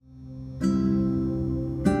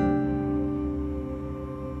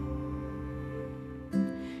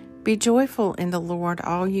Be joyful in the Lord,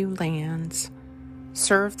 all you lands.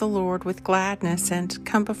 Serve the Lord with gladness and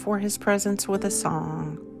come before his presence with a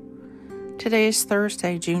song. Today is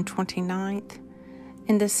Thursday, June 29th,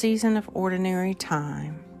 in the season of ordinary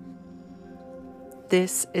time.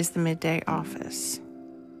 This is the Midday Office.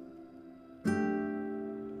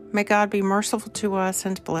 May God be merciful to us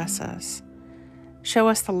and bless us. Show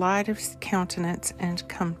us the light of his countenance and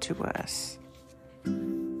come to us.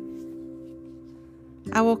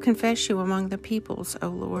 I will confess you among the peoples, O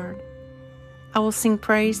Lord. I will sing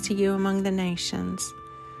praise to you among the nations,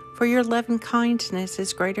 for your loving kindness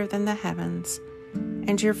is greater than the heavens,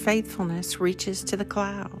 and your faithfulness reaches to the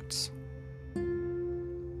clouds.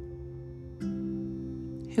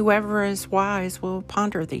 Whoever is wise will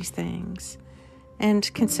ponder these things,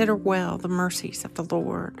 and consider well the mercies of the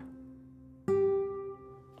Lord.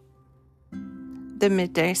 The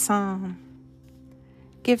Midday Psalm.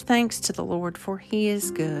 Give thanks to the Lord, for he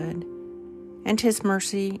is good, and his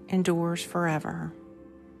mercy endures forever.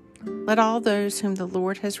 Let all those whom the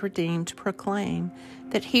Lord has redeemed proclaim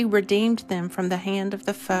that he redeemed them from the hand of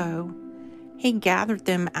the foe. He gathered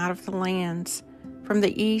them out of the lands, from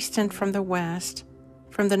the east and from the west,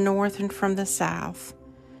 from the north and from the south.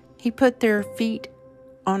 He put their feet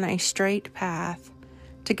on a straight path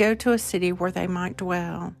to go to a city where they might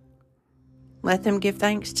dwell. Let them give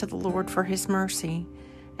thanks to the Lord for his mercy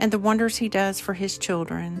and the wonders he does for his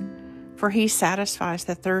children, for he satisfies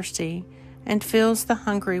the thirsty and fills the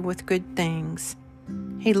hungry with good things.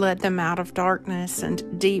 He led them out of darkness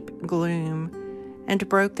and deep gloom and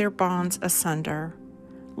broke their bonds asunder.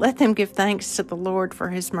 Let them give thanks to the Lord for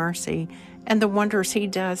his mercy and the wonders he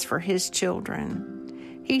does for his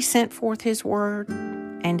children. He sent forth his word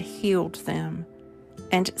and healed them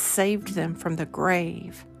and saved them from the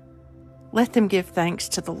grave. Let them give thanks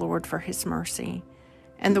to the Lord for his mercy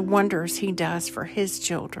and the wonders he does for his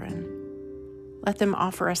children. Let them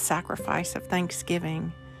offer a sacrifice of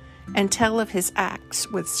thanksgiving and tell of his acts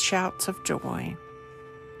with shouts of joy.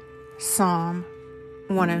 Psalm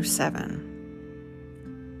 107.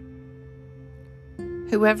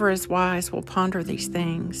 Whoever is wise will ponder these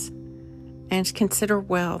things and consider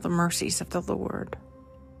well the mercies of the Lord.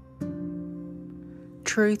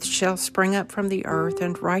 Truth shall spring up from the earth,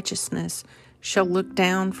 and righteousness shall look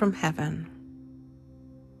down from heaven.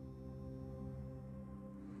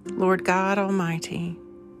 Lord God Almighty,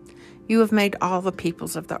 you have made all the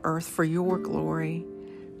peoples of the earth for your glory,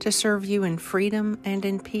 to serve you in freedom and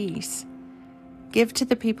in peace. Give to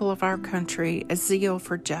the people of our country a zeal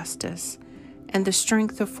for justice and the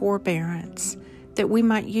strength of forbearance, that we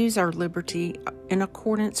might use our liberty in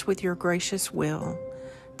accordance with your gracious will,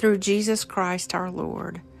 through Jesus Christ our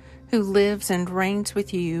Lord, who lives and reigns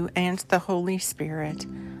with you and the Holy Spirit,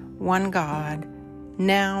 one God,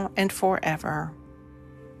 now and forever.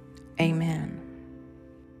 Amen.